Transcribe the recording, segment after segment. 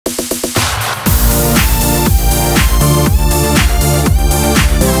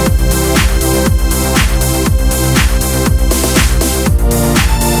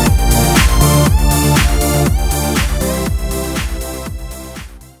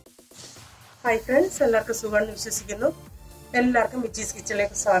Hi friends, എല്ലാവർക്കും സുഖാണെന്ന് വിശ്വസിക്കുന്നു. എല്ലാവർക്കും ബിജീസ്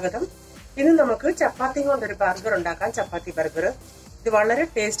കിച്ചണിലേക്ക് സ്വാഗതം. ഇന്ന് നമുക്ക് ചപ്പാത്തി കൊണ്ടൊരു ബർഗർ ഉണ്ടാക്കാം. ചപ്പാത്തി ബർഗർ. ഇത് വളരെ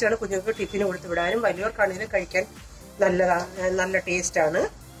ടേസ്റ്റ് ആണ്. കുഞ്ഞുങ്ങൾക്ക് ടിഫിന് കൊടുത്തു വിടാനും വലിയവർക്കാണെങ്കിലും കഴിക്കാൻ നല്ല ടേസ്റ്റ് ആണ്.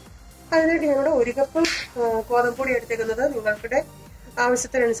 അതിനായിട്ട് ഞങ്ങളുടെ 1 കപ്പ് ഗോതമ്പ് പൊടി എടുത്തേക്കുന്നത്. നിങ്ങളുടെ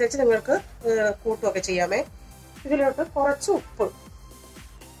ആവശ്യത്തിനനുസരിച്ച് നിങ്ങൾക്ക് കൂട്ടുകയൊക്കെ ചെയ്യാമേ. ഇതിലോട്ട് കുറച്ച് ഉപ്പ്,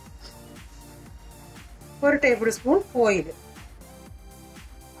 1 ടേബിൾ സ്പൂൺ ഓയിൽ.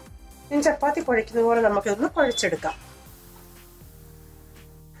 ചപ്പാത്തി കുഴയ്ക്കുന്ന പോലെ നമുക്കിതൊന്ന് കുഴച്ചെടുക്കാം.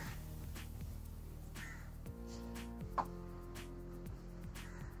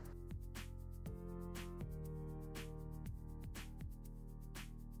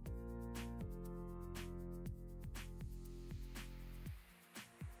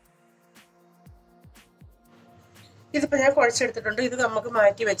 ഇതിപ്പോ ഞാൻ കുഴച്ചെടുത്തിട്ടുണ്ട്. ഇത് നമുക്ക്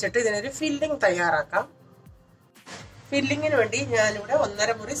മാറ്റി വെച്ചിട്ട് ഇതിനൊരു ഫില്ലിംഗ് തയ്യാറാക്കാം. ഫില്ലിങ്ങിന് വേണ്ടി ഞാനിവിടെ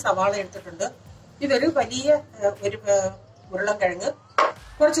 1.5 മുറി സവാള എടുത്തിട്ടുണ്ട്. ഇതൊരു വലിയ ഒരു ഉരുളൻകിഴങ്ങ്,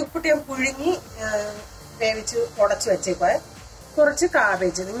 കുറച്ച് ഉപ്പിട്ട് ഞാൻ പുഴുങ്ങി വേവിച്ച് ഉടച്ചു വെച്ചേക്കുവേ. കുറച്ച്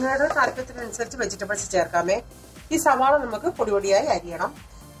കാബേജ്, നിങ്ങളുടെ താല്പര്യത്തിനനുസരിച്ച് വെജിറ്റബിൾസ് ചേർക്കാമേ. ഈ സവാള നമുക്ക് പൊടിയായി അരിയണം.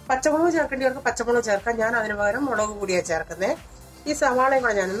 പച്ചമുളക് ചേർക്കേണ്ടവർക്ക് പച്ചമുളക് ചേർക്കാം. ഞാൻ അതിന് പകരം മുളക് കൂടിയാണ് ചേർക്കുന്നത്. ഈ സവാളയും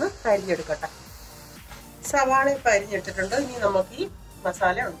കൂടെ ഞാനൊന്ന് അരിഞ്ഞെടുക്കട്ടെ. സവാള ഇപ്പം അരിഞ്ഞെടുത്തിട്ടുണ്ട്. ഇനി നമുക്ക് ഈ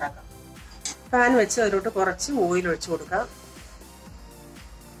മസാല ഉണ്ടാക്കാം. പാൻ വെച്ച് അതിലോട്ട് കുറച്ച് ഓയിൽ ഒഴിച്ചു കൊടുക്കാം.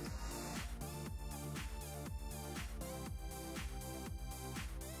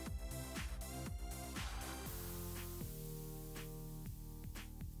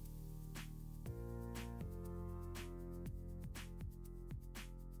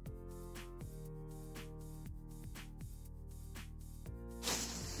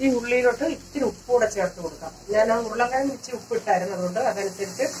 ഈ ഉള്ളിയിലോട്ട് ഇത്തിരി ഉപ്പ് കൂടെ ചേർത്ത് കൊടുക്കാം. ഞാൻ ആ ഉരുളക്കിഴങ്ങ് ഇച്ചിരി ഉപ്പിട്ടായിരുന്നു, അതുകൊണ്ട്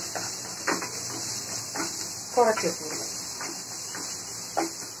അതനുസരിച്ച് കുറച്ച് ഉപ്പ് കൊടുക്കാം.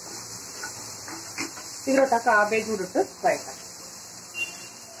 ഇതിലോട്ട് ആ കാബേജ് കൂടെ ഇട്ട് വഴറ്റാം.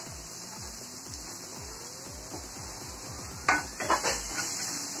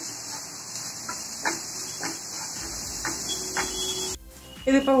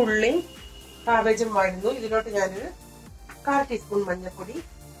 ഇതിപ്പോ ഉള്ളി കാബേജും വഴന്നു. ഇതിലോട്ട് ഞാനൊരു 1/4 ടീസ്പൂൺ മഞ്ഞൾപ്പൊടി,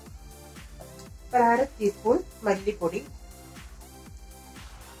 1/2 ടീസ്പൂൺ മല്ലിപ്പൊടി,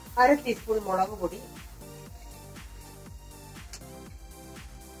 1/2 ടീസ്പൂൺ മുളക് പൊടി,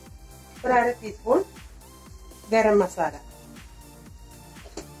 1/2 ടീസ്പൂൺ ഗരം മസാല,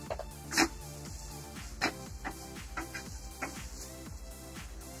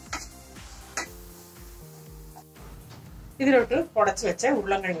 ഇതിലോട്ട് ഉടച്ചു വെച്ച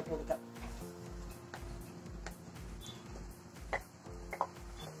ഉരുളൻകിഴങ്ങ് ഇട്ട് കൊടുക്കാം.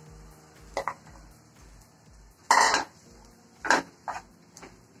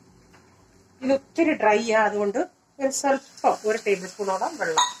 ഇത് ഒത്തിരി ഡ്രൈ അതുകൊണ്ട് സ്വല്പം 1 ടേബിൾ സ്പൂണോളം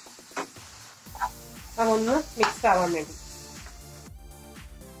വെള്ളം, അതൊന്ന് മിക്സ് ആവാൻ വേണ്ടി.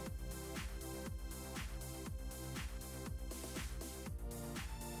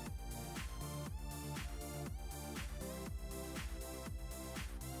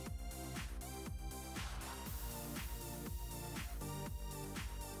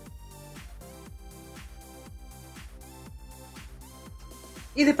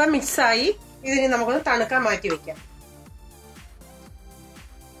 ഇതിപ്പോ മിക്സായി. ഇതിന് നമുക്കൊന്ന് തണുക്കാൻ മാറ്റി വെക്കാം.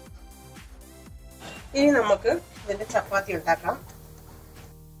 ഇനി നമുക്ക് ഇതിന്റെ ചപ്പാത്തി ഉണ്ടാക്കാം.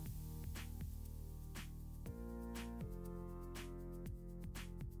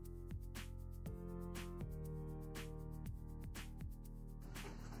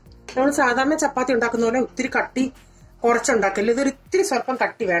 നമ്മൾ സാധാരണ ചപ്പാത്തി ഉണ്ടാക്കുന്ന പോലെ ഒത്തിരി കട്ടി കുറച്ചുണ്ടാക്കില്ല. ഇതൊരു ഇത്തിരി സ്വല്പം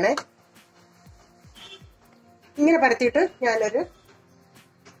കട്ടി വേണേ. ഇങ്ങനെ പരത്തിയിട്ട് ഞാനൊരു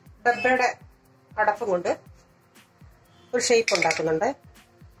ഡബ്ബയുടെ അടപ്പ് കൊണ്ട് ഒരു ഷേപ്പ് ഉണ്ടാക്കുന്നുണ്ട്.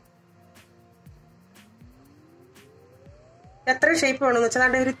 എത്ര ഷേപ്പ് വേണമെന്ന് വെച്ചാൽ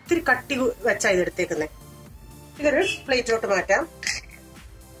അതിന്റെ ഒരു ഇത്തിരി കട്ടി വെച്ചാണ് ഇതെടുത്തേക്കുന്നത്. ഇതൊരു പ്ലേറ്റിലോട്ട് മാറ്റാം.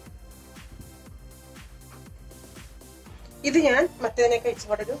 ഇത് ഞാൻ മറ്റേതിനൊക്കെ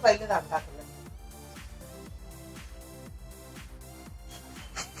ഇച്ചിരി ഒരു വലുതാണ് ഉണ്ടാക്കുന്നത്.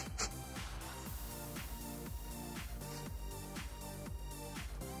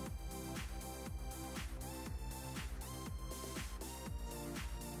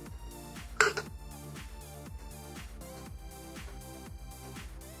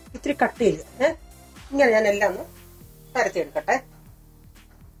 ഇത്തിരി കട്ടിയില്ല. ഇങ്ങനെ ഞാൻ എല്ലാം ഒന്ന് പരത്തിയെടുക്കട്ടെ.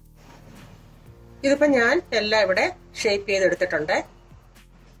 ഇതിപ്പോ ഞാൻ എല്ലാം ഇവിടെ ഷേപ്പ് ചെയ്തെടുത്തിട്ടുണ്ട്.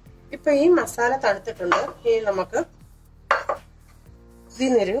 ഇപ്പൊ ഈ മസാല തണുത്തിട്ടുണ്ട്. ഇനി നമുക്ക് ഇതിൽ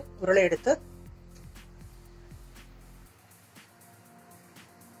നിന്നൊരു ഉരുളയെടുത്ത്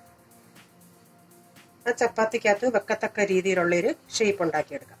ആ ചപ്പാത്തിക്കകത്ത് വെക്കത്തക്ക രീതിയിലുള്ളൊരു ഷേപ്പ്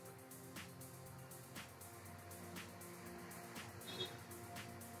ഉണ്ടാക്കിയെടുക്കാം.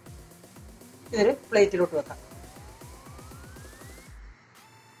 ഇതൊരു പ്ലേറ്റിലോട്ട് വെക്കാം.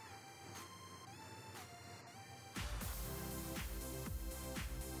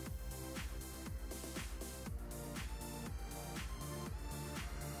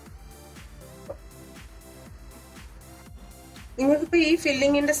 നിങ്ങൾക്കിപ്പോ ഈ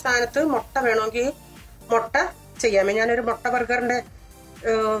ഫില്ലിങ്ങിന്റെ സ്ഥാനത്ത് മുട്ട വേണമെങ്കിൽ മുട്ട ചെയ്യാമേ. ഞാനൊരു മുട്ട ബർഗറിന്റെ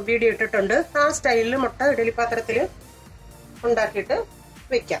വീഡിയോ ഇട്ടിട്ടുണ്ട്. ആ സ്റ്റൈലിൽ മുട്ട ഇഡലി പാത്രത്തിൽ ഉണ്ടാക്കിയിട്ട്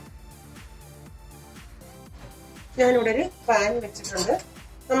വെക്കാം. ഞാനിവിടെ ഒരു പാൻ വെച്ചിട്ടുണ്ട്.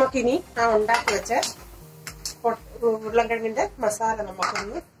 നമുക്കിനി ആ ഉണ്ടാക്കി വെച്ച ഉരുളൻകിഴങ്ങിന്റെ മസാല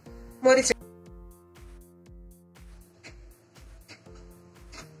നമുക്കൊന്ന് മൊരിച്ച്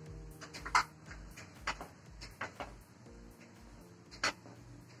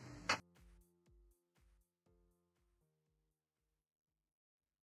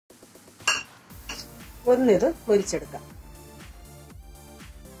ഒന്നിത് മൊരിച്ചെടുക്കാം.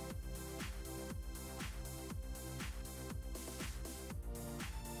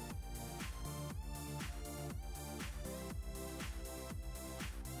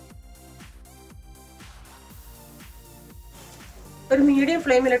 ഒരു മീഡിയം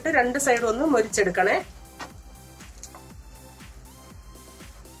ഫ്ലെയിമിലിട്ട് രണ്ട് സൈഡും ഒന്ന് മൊരിച്ചെടുക്കണേ.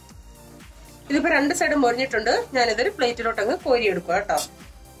 ഇതിപ്പോ രണ്ട് സൈഡും മൊരിഞ്ഞിട്ടുണ്ട്. ഞാനിതൊരു പ്ലേറ്റിലോട്ട് അങ്ങ് കോരിയെടുക്കുക കേട്ടോ.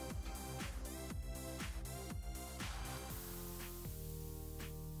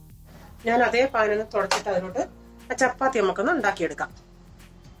 ഞാൻ അതേ പാനൊന്ന് തുടച്ചിട്ട് അതിലോട്ട് ആ ചപ്പാത്തി നമുക്കൊന്ന് ഉണ്ടാക്കിയെടുക്കാം.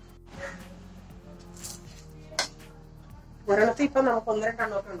 ഒരെണ്ണത്തിൽ ഇപ്പൊ നമുക്ക് 1-2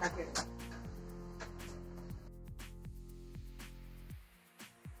 എണ്ണമൊക്കെ ഉണ്ടാക്കിയെടുക്കാം.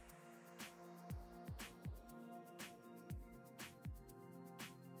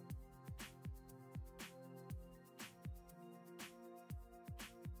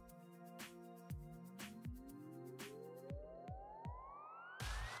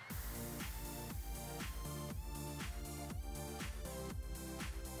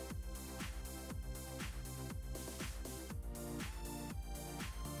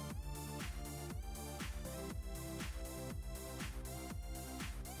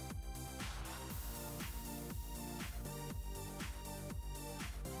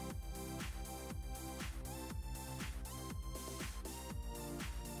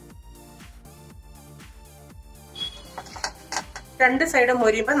 രണ്ട് സൈഡും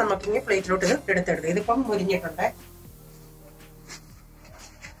മൊരിയുമ്പോ നമുക്കിങ്ങനെ പ്ലേറ്റിലോട്ട് എടുത്തെടുക്കാം. ഇതിപ്പം മൊരിഞ്ഞിട്ടുണ്ട്.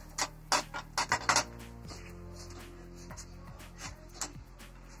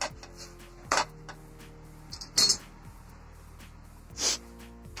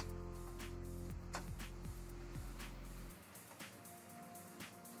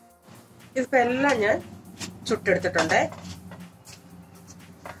 ഇതിപ്പോ എല്ലാം ഞാൻ ചുട്ടെടുത്തിട്ടുണ്ട്.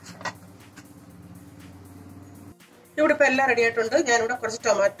 ഇവിടെ ഇപ്പൊ എല്ലാം റെഡി ആയിട്ടുണ്ട്. ഞാനിവിടെ കുറച്ച്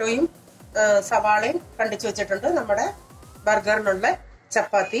ടൊമാറ്റോയും സവാളയും കണ്ടിച്ചു വെച്ചിട്ടുണ്ട്. നമ്മുടെ ബർഗറിനുള്ള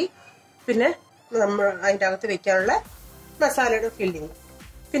ചപ്പാത്തി, പിന്നെ നമ്മൾ അതിൻ്റെ അകത്ത് വെക്കാനുള്ള മസാലയുടെ ഫില്ലിങ്,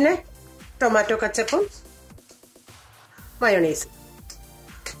 പിന്നെ ടൊമാറ്റോ കച്ചപ്പും മയോണൈസും.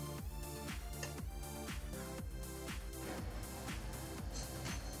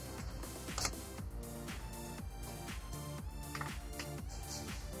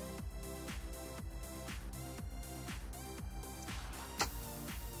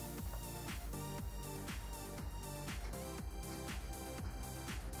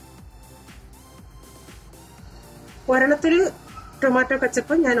 ഒരെണ്ണത്തില് ടൊമാറ്റോ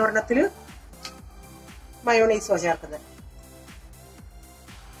കച്ചപ്പ്, ഞാൻ ഒരെണ്ണത്തില് മയോണൈസോ ചേർക്കുന്നത്.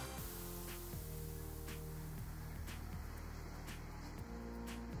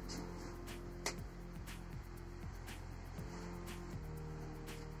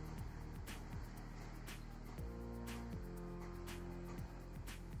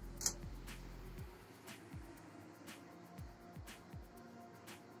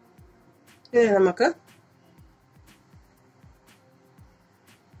 ഇത് നമുക്ക്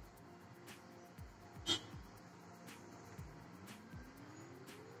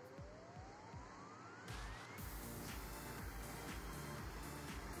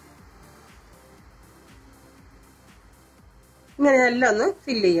ഇങ്ങനെ എല്ലാം ഒന്ന്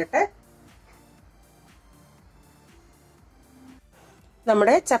ഫില്ല് ചെയ്യട്ടെ.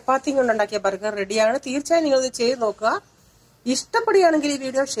 നമ്മുടെ ചപ്പാത്തി കൊണ്ടുണ്ടാക്കിയ ബർഗർ റെഡിയാണ്. തീർച്ചയായും നിങ്ങൾ ഇത് ചെയ്ത് നോക്കുക. ഇഷ്ടപ്പെടുകയാണെങ്കിൽ ഈ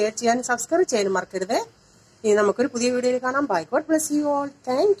വീഡിയോ ഷെയർ ചെയ്യാനും സബ്സ്ക്രൈബ് ചെയ്യാനും മറക്കരുത്. ഇനി നമുക്കൊരു പുതിയ വീഡിയോയിൽ കാണാം. By, God bless you all.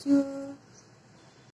 Thank you.